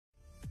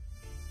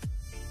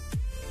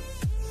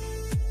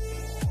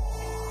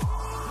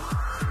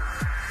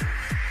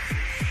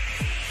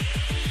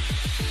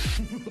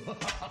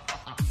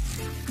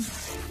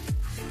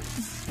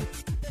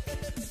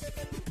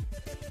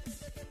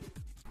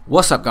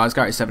What's up guys,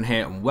 Gary7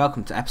 here and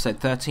welcome to episode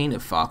 13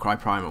 of Far Cry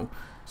Primal.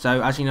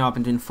 So as you know, I've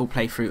been doing full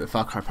playthrough of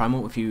Far Cry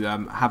Primal. If you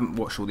haven't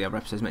watched all the other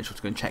episodes, make sure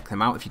to go and check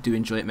them out. If you do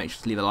enjoy it, make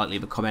sure to leave a like,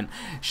 leave a comment,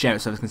 share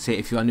it so others can see it.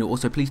 If you are new,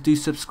 also please do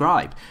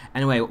subscribe.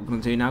 Anyway, what we're going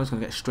to do now is going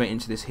to get straight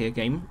into this here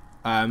game.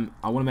 I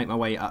want to make my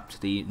way up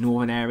to the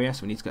northern area,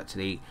 so we need to get to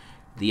the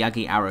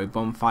Yagi Arrow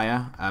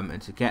Bonfire,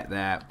 and to get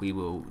there we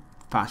will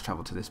fast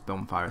travel to this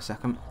bonfire a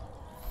second.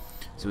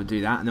 So we'll do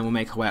that, and then we'll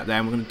make our way up there,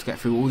 and we're going to get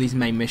through all these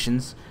main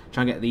missions,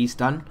 try and get these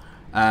done,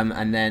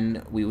 and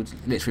then we will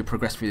literally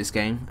progress through this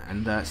game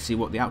and see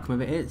what the outcome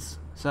of it is.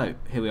 So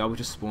here we are, we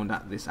just spawned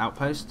at this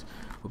outpost.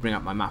 We'll bring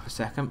up my map a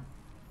second,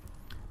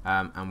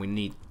 and we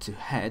need to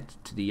head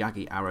to the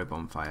Yagi Arrow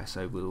Bonfire,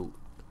 so we'll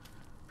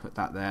put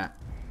that there,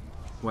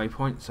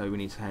 waypoint. So we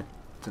need to head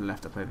to the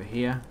left up over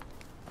here.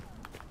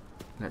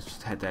 Let's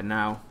just head there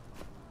now.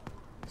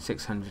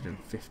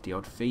 650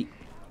 odd feet.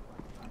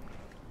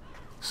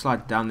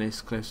 Slide down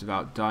this cliff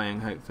without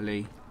dying,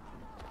 hopefully.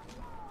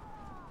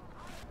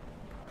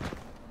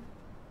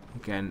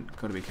 Again,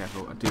 got to be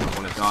careful. I do not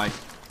want to die.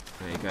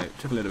 There you go.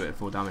 Took a little bit of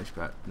fall damage,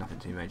 but nothing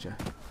too major.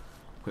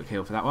 Quick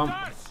heal for that one.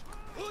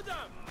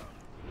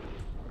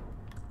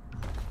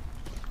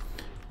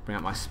 Bring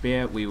out my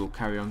spear. We will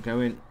carry on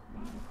going.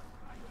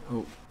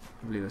 Oh,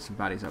 I believe there's some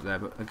baddies up there,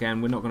 but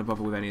again, we're not going to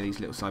bother with any of these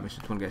little side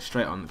missions. We want to get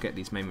straight on, get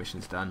these main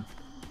missions done.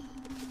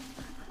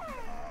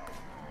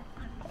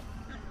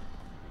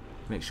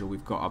 Make sure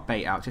we've got our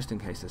bait out just in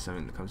case there's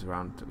something that comes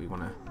around that we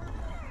want to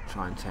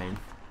try and tame.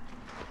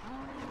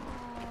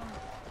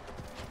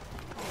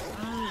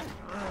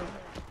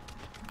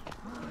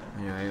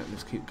 Anyway,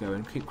 let's keep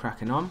going, keep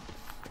cracking on.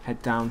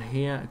 Head down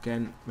here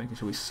again, making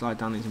sure we slide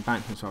down these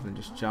embankments rather than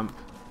just jump.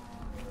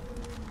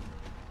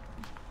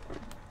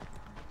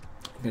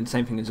 Again,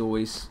 same thing as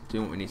always,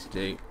 doing what we need to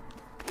do.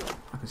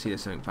 I can see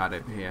there's something bad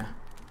over here.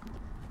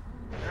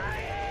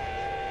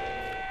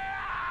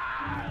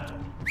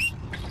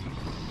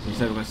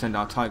 So we're going to send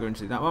our tiger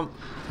into that one,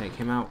 take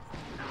him out.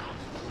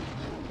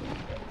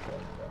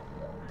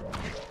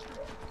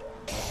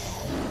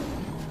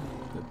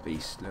 Good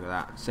beast, look at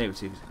that.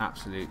 Saber-tooth is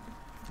absolute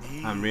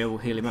unreal. We'll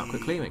heal him up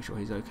quickly, make sure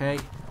he's okay.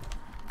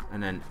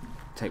 And then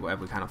take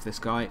whatever we can off this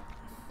guy.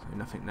 So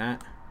nothing there.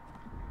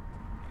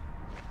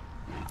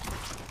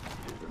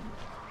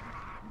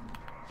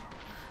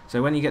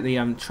 So when you get the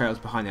trails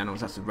behind the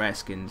animals, that's the rare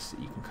skins that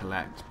you can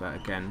collect, but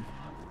again,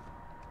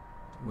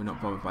 we're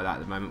not bothered by that at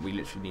the moment. We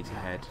literally need to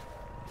head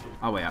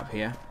our way up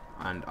here,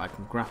 and I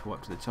can grapple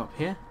up to the top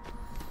here.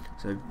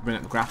 So bring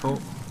up the grapple,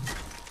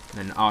 and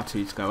then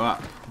R2 to go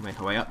up, make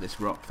our way up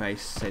this rock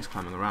face, saves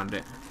climbing around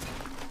it.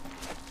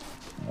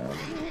 And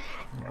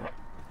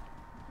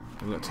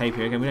we've got tape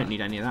here again, we don't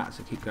need any of that,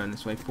 so keep going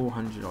this way,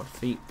 400 odd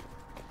feet.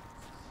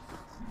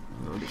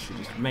 We'll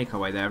literally just make our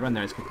way there, run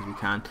there as quick as we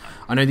can.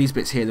 I know these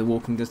bits here, the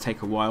walking does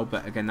take a while,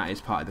 but again that is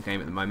part of the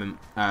game at the moment.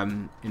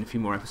 In a few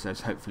more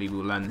episodes hopefully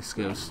we'll learn the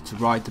skills to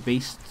ride the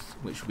beasts,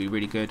 which will be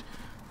really good.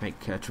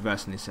 Make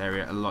traversing this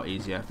area a lot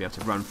easier, be able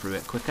to run through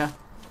it quicker.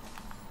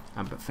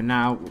 But for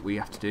now what we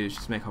have to do is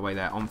just make our way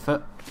there on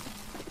foot.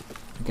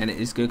 Again,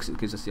 it is good because it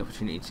gives us the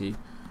opportunity to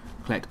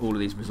collect all of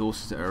these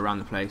resources that are around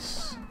the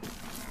place,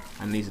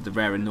 and these are the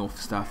rare and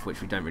north stuff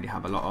which we don't really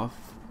have a lot of.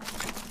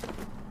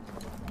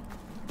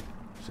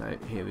 So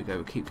here we go,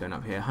 we'll keep going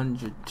up here,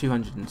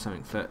 200 and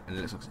something foot, and it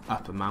looks like it's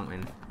up a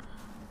mountain.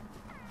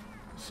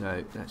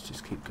 So let's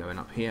just keep going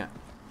up here.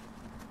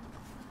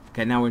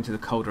 Okay, now we're into the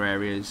colder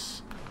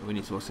areas. We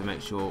need to also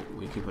make sure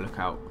we keep a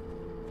lookout.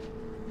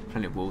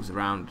 Plenty of wolves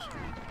around.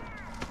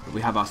 But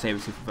we have our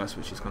saber-tooth with us,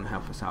 which is going to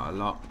help us out a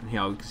lot. And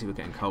here we can see we're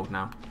getting cold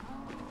now.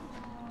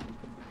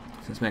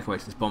 So let's make our way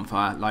to this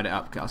bonfire, light it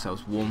up, get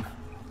ourselves warm.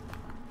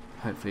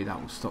 Hopefully that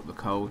will stop the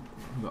cold.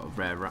 We've got a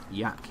rare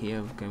yak here.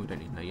 Again, we don't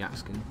need no yak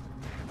skin.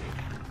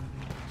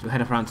 So we'll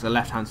head up around to the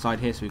left hand side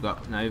here, so we've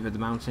got over the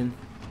mountain.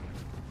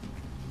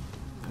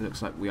 It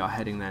looks like we are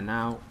heading there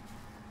now.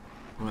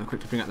 I'm going to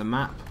quickly bring up the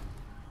map.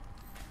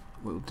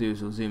 What we'll do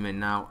is we'll zoom in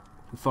now.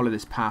 We'll follow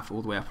this path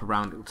all the way up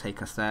around, it will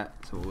take us there.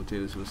 So what we'll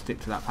do is we'll stick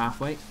to that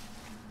pathway.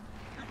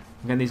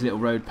 Again, these little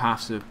road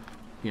paths are,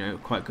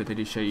 quite good. They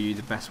do show you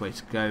the best way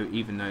to go,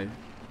 even though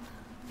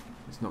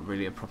it's not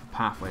really a proper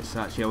pathway as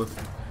such. Yeah,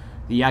 with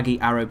the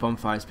Yagi Arrow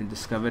Bonfire has been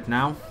discovered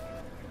now.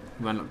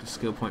 We've unlocked a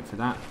skill point for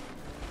that.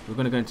 We're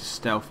going to go into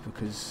stealth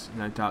because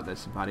no doubt there's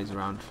some baddies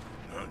around.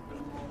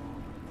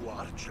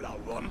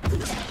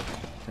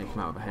 Take him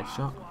out with a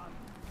headshot.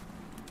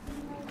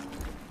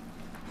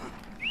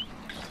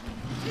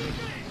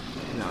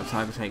 Let our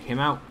tiger take him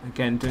out.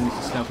 Again, doing this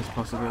as stealth as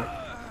possible.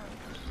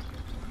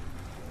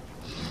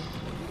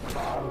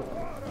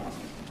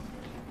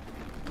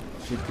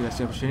 Should give us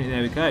the opportunity.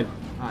 There we go.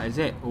 That is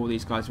it. All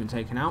these guys have been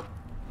taken out.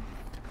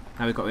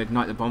 Now we've got to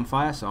ignite the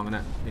bonfire, so I'm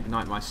going to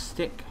ignite my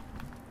stick,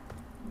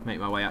 make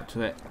my way up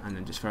to it, and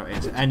then just throw it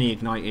in. So any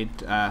ignited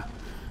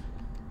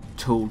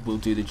tool will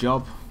do the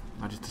job.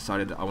 I just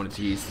decided that I wanted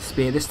to use the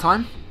spear this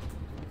time.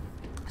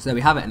 So there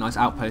we have it, a nice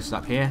outpost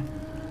up here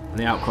on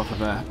the outcrop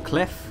of a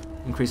cliff.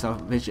 Increase our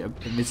village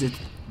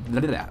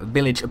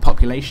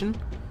population,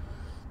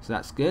 so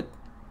that's good.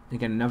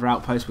 Again, another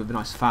outpost with a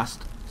nice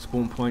fast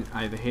spawn point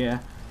over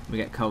here. We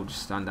get cold,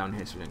 just stand down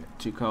here so we don't get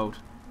too cold.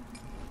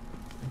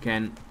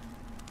 Again,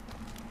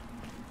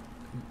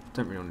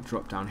 don't really want to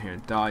drop down here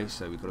and die,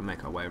 so we've got to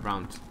make our way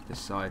around this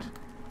side.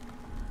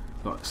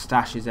 Got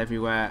stashes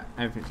everywhere,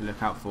 everything to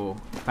look out for,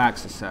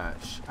 bags to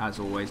search, as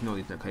always in all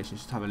these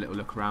locations. Just have a little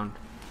look around.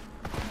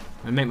 I'm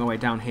going to make my way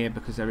down here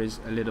because there is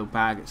a little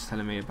bag it's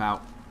telling me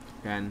about.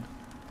 Again,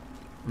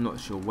 I'm not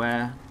sure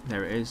where.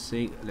 There it is,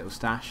 see, a little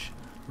stash.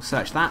 We'll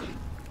search that.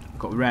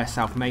 Got rare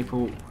South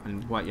Maple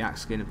and white yak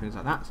skin and things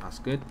like that, so that's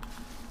good.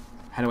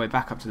 Head away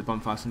back up to the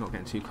bonfire so not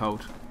getting too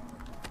cold.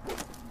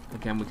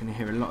 Again, we can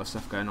hear a lot of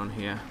stuff going on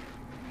here.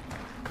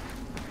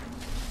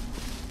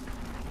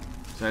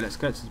 So let's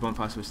go to the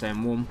bonfire so we're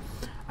staying warm,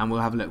 and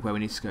we'll have a look where we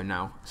need to go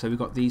now. So we've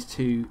got these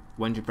 2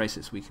 Wenja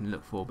bracelets we can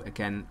look for, but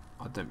again,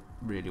 I don't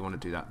really want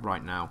to do that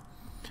right now.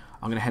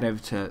 I'm going to head over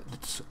to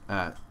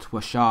the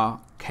Twarsha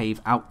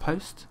Cave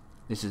Outpost.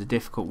 This is a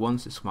difficult one,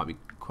 so this might be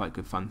quite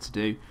good fun to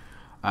do.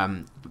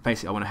 But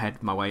basically I want to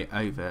head my way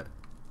over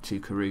to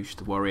Karush,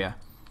 the warrior.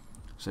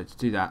 So to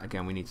do that,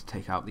 again, we need to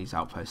take out these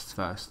outposts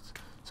first.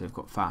 So we've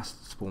got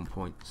fast spawn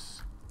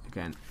points.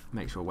 Again,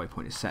 make sure a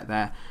waypoint is set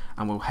there,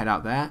 and we'll head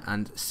out there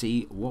and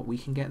see what we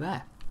can get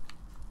there.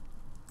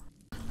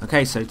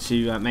 Okay, so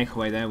to make our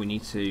way there, we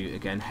need to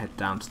again head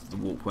down to the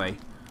walkway.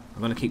 I'm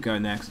going to keep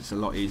going there because it's a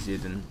lot easier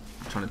than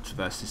trying to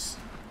traverse this.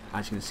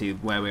 As you can see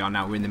where we are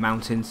now, we're in the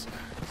mountains.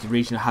 It's a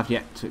region I have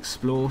yet to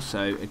explore,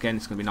 so again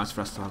it's going to be nice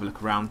for us to have a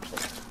look around.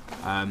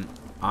 I'm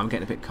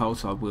getting a bit cold,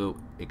 so I will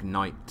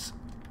ignite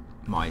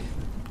my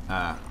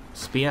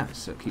spear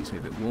so it keeps me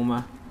a bit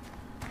warmer.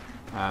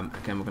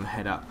 Again, we're going to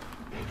head up.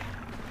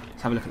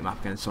 Let's have a look at the map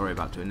again, sorry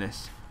about doing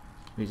this.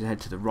 We need to head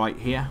to the right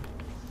here.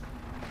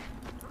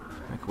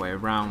 Make our way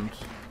around.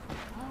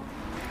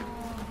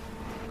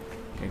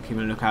 Again, keeping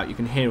a lookout. You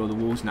can hear all the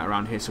walls and that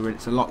around here, so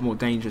it's a lot more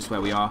dangerous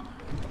where we are.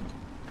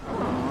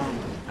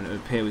 And it would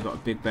appear we've got a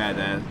big bear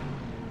there,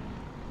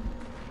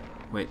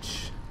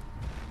 which,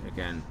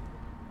 again,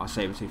 our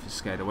saber-tooth is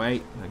scared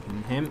away.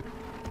 Taking him.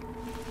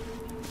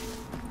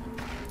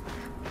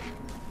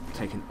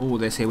 Taking all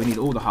this here. We need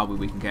all the hardwood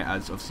we can get,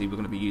 as obviously we're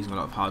going to be using a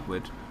lot of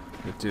hardwood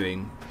with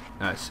doing,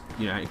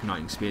 you know,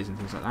 igniting spears and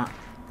things like that.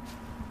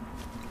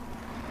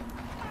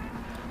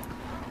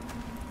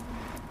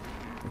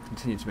 We'll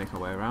continue to make our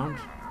way around.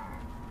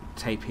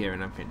 Tape here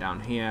and everything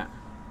down here.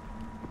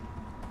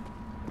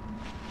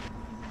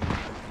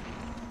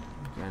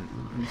 Again,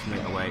 we need to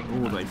make our way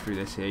all the way through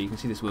this here. You can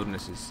see this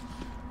wilderness is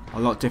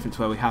a lot different to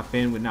where we have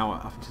been. We're now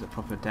up into the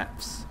proper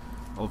depths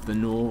of the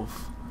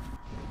north,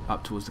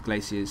 up towards the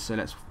glaciers. So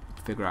let's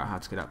figure out how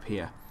to get up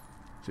here.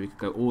 So we could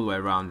go all the way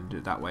around and do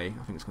it that way.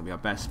 I think it's going to be our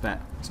best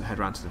bet. So head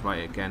around to the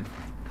right again.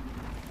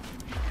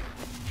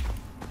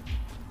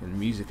 And the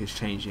music is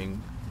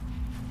changing.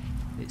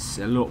 It's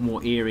a lot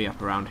more eerie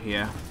up around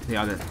here. The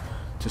other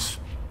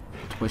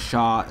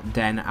Twarsha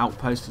Den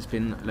outpost has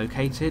been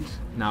located.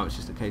 Now it's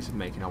just a case of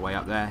making our way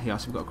up there. Here,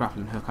 so we've got a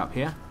grappling hook up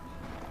here.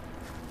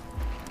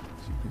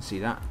 So you can see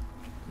that.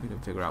 We can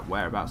figure out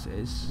whereabouts it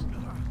is.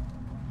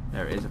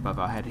 There it is above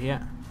our head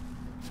here.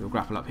 So we'll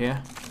grapple up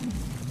here.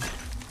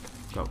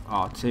 Got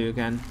R2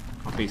 again.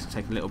 Our beast will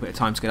take a little bit of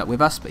time to get up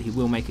with us, but he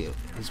will make it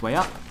his way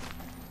up.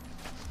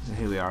 So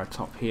here we are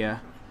atop here.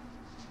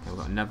 And we've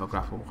got another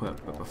grapple hook,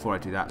 but before I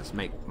do that, let's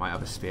make my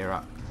other spear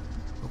up.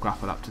 We'll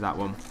grapple up to that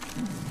one.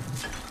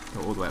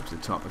 Go all the way up to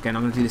the top. Again,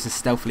 I'm going to do this as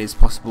stealthily as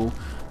possible.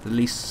 The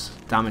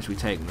least damage we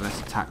take and the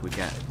less attack we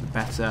get, the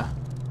better.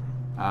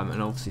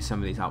 And obviously some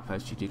of these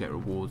outposts you do get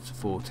rewards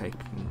for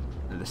taking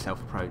the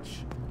stealth approach.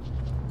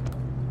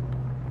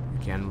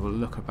 Again, we'll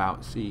look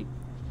about, see.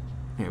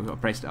 Here, we've got a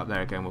bracelet up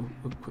there again.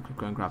 We'll quickly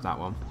go and grab that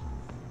one.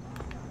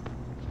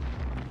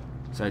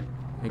 So,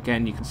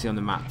 again, you can see on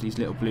the map these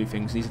little blue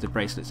things. These are the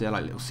bracelets. They're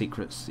like little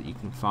secrets that you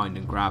can find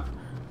and grab.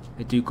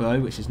 They do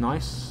glow, which is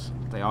nice.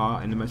 They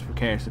are in the most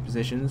precarious of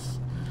positions.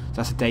 So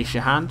that's a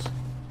Dacia hand.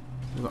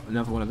 We've got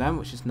another one of them,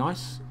 which is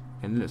nice.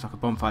 And it looks like a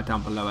bonfire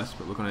down below us,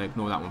 but we're going to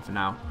ignore that one for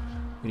now.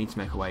 We need to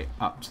make our way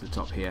up to the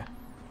top here.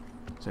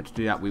 So to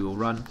do that, we will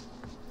run.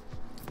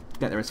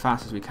 Get there as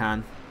fast as we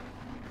can.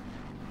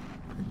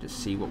 And just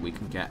see what we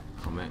can get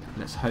from it.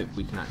 Let's hope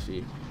we can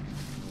actually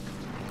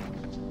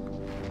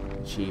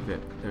achieve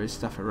it. There is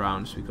stuff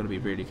around, so we've got to be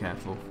really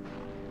careful.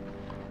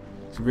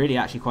 It's really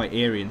actually quite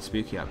eerie and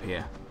spooky up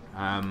here.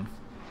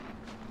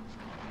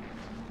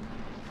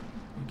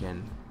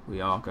 Again,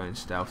 we are going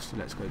stealth, so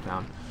let's go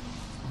down.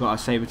 We've got our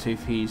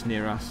saber-tooth, he's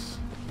near us.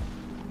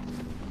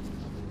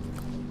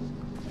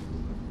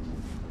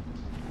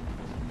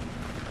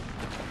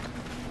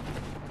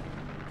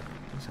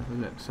 Let's have a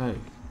look. So,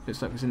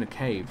 looks like it's in a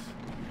cave.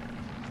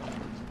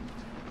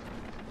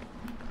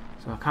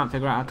 So I can't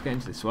figure out how to get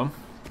into this one.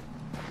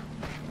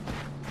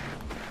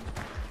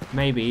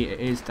 Maybe it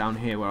is down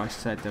here where I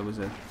said there was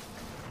a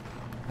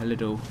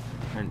little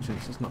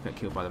entrance. Let's not get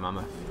killed by the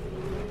mammoth.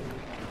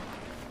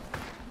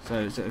 So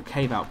it's a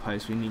cave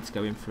outpost. We need to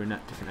go in for a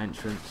different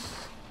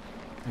entrance.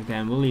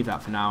 Again, we'll leave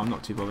that for now. I'm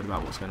not too bothered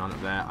about what's going on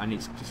up there. I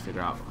need to just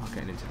figure out how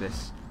getting into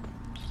this.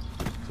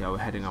 So Yeah, we're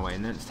heading our way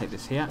in there. Let's take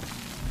this here.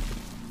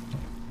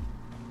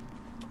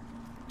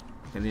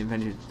 And the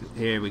invented,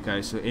 here we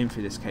go, so we're in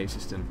through this cave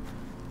system.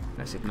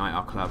 Let's ignite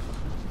our club.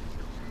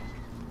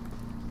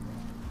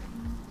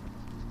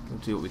 We'll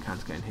do what we can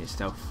to get in here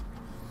stealth.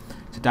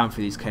 So down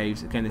through these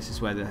caves, again this is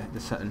where the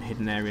certain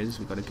hidden areas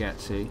we've got to get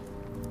to.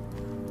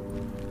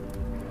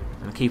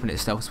 And keeping it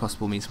as stealth as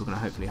possible means we're going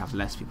to hopefully have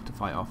less people to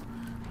fight off.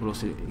 We'll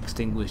also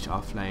extinguish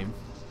our flame.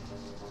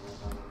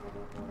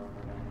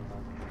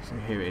 So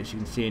here it is, you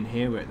can see in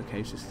here, we're at the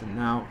cave system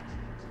now.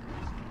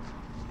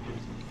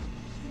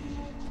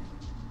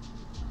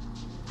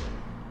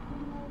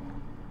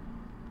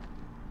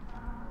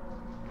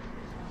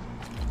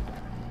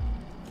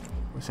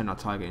 We'll send our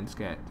tiger in to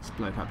get this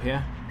bloke up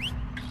here.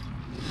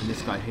 And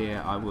this guy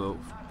here I will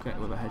get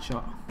with a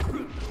headshot.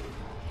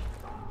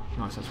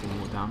 Nice, that's one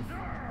more down.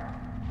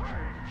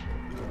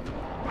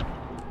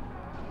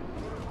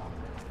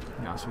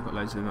 Yeah, so we've got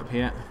loads of them up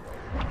here.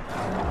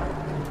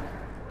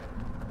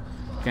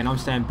 Again, I'm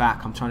staying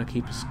back. I'm trying to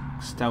keep as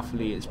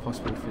stealthily as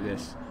possible for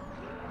this.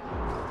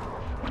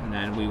 And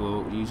then we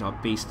will use our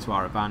beast to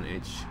our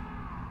advantage.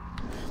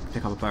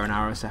 Pick up a bow and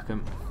arrow a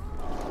second.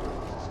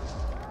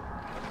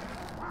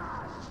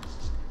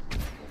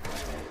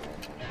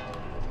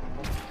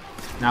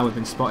 Now we've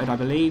been spotted, I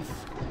believe.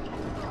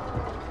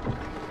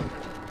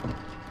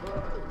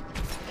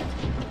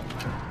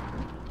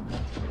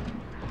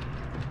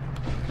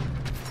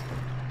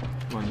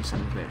 Come on, you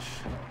son of a bitch.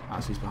 Ah,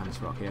 so he's behind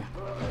this rock here.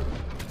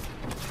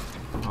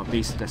 Oh,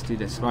 beast, let's do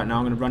this. Right now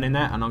I'm going to run in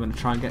there and I'm going to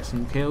try and get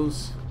some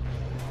kills.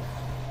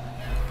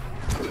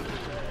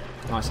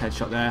 Nice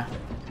headshot there.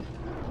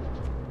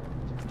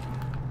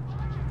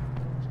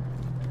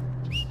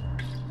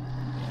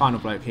 Final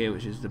bloke here,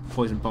 which is the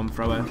poison bomb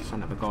thrower,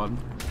 son of a god.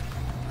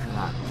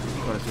 That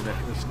got us with it.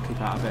 Let's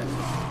keep out of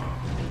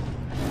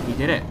it. He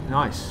did it.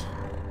 Nice.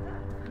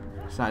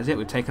 So that is it.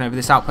 We've taken over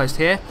this outpost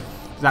here.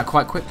 Did that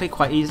quite quickly,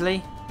 quite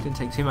easily. Didn't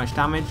take too much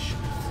damage.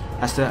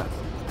 That's the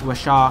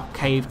Twarsha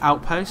cave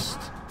outpost.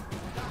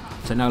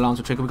 So no alarms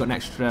were triggered. We've got an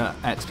extra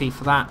XP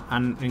for that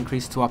and an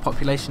increase to our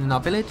population in our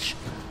village.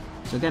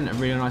 So again, a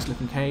really nice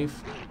looking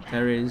cave.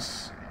 There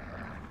is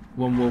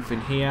one wolf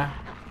in here.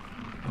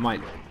 I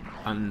might,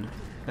 and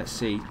let's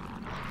see.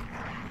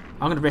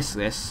 I'm going to risk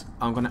this.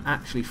 I'm going to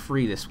actually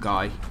free this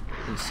guy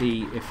and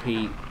see if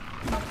he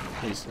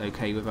is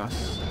okay with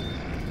us.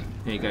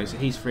 Here he goes.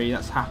 He's free.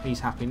 That's happy. He's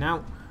happy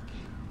now.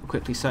 We'll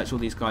quickly search all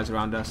these guys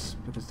around us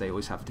because they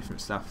always have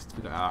different stuff.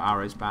 We've got our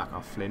arrows back,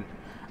 our flint,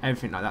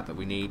 everything like that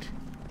we need.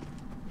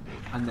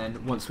 And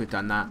then once we've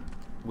done that,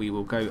 we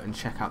will go and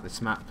check out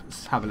this map.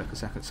 Let's have a look a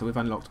second. So we've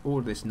unlocked all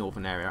of this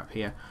northern area up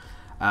here.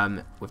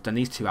 We've done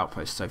these 2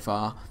 outposts so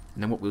far.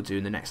 And then what we'll do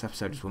in the next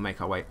episode is we'll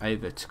make our way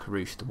over to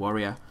Karush the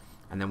warrior.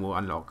 And then we'll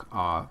unlock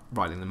our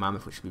riding the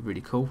mammoth, which will be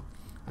really cool.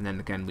 And then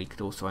again, we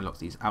could also unlock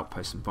these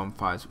outposts and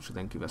bonfires, which will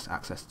then give us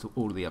access to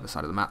all of the other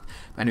side of the map.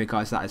 But anyway,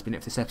 guys, that has been it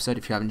for this episode.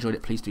 If you have enjoyed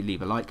it, please do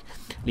leave a like,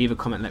 leave a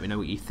comment, let me know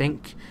what you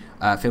think.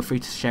 Feel free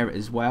to share it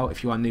as well.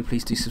 If you are new,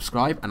 please do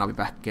subscribe, and I'll be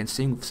back again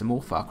soon with some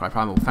more Far Cry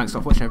Primal. Thanks a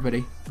lot for watching,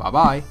 everybody. Bye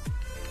bye.